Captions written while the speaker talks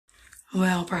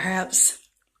Well, perhaps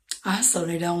I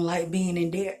certainly don't like being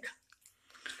in debt.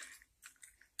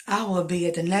 I will be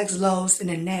at the next Lowe's and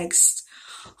the next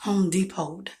Home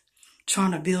Depot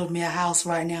trying to build me a house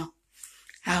right now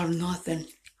out of nothing.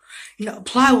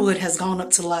 Plywood has gone up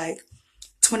to like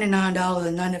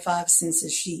 $29.95 a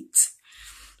sheet.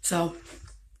 So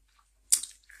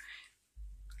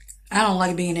I don't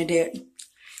like being in debt.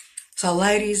 So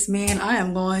ladies, men, I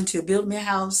am going to build me a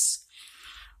house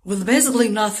with basically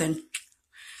nothing.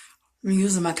 I'm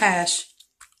using my cash.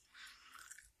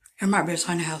 It might be a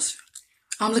tiny house.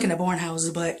 I'm looking at barn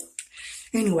houses, but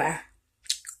anyway.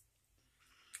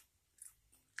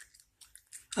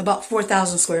 About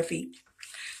 4,000 square feet.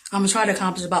 I'm going to try to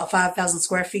accomplish about 5,000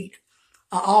 square feet.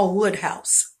 An all wood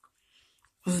house.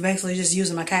 I was basically just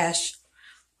using my cash.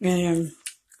 And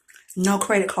no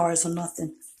credit cards or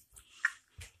nothing.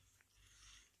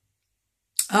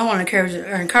 I want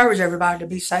to encourage everybody to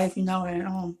be safe, and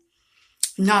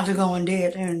not to go in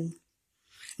debt and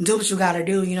do what you got to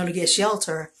do, to get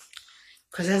shelter.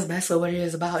 Because that's basically what it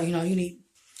is about. You need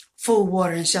food,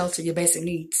 water, and shelter, your basic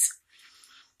needs.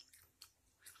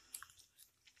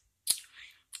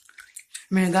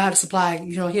 I mean, God supply,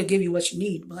 He'll give you what you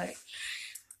need. But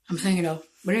I'm saying,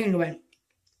 but anyway,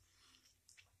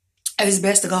 it's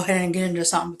best to go ahead and get into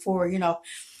something before,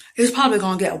 it's probably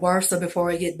going to get worse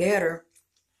before it get better.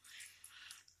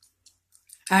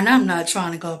 And I'm not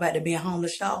trying to go back to being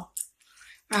homeless, y'all.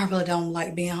 I really don't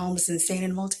like being homeless and staying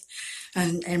in a motel.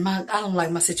 And I don't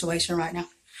like my situation right now.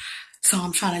 So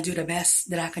I'm trying to do the best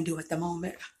that I can do at the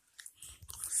moment.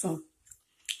 So,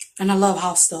 and I love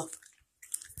house stuff.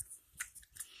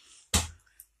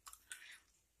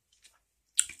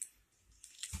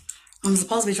 I'm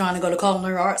supposed to be trying to go to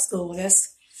culinary art school, I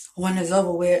guess, when it's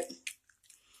over with.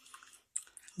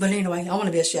 But anyway, I want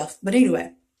to be a chef. But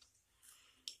anyway.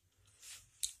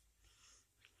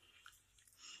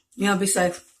 Be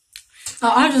safe.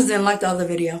 I just didn't like the other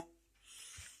video.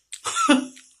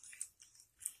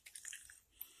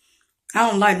 I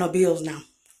don't like no bills now.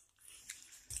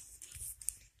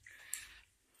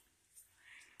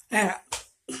 And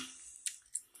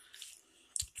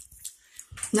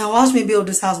now watch me build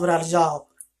this house without a job.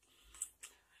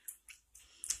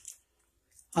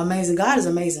 Amazing. God is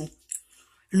amazing.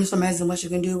 And it's amazing what you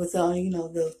can do with,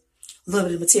 the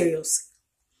limited materials.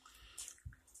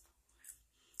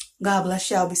 God bless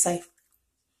y'all. Be safe.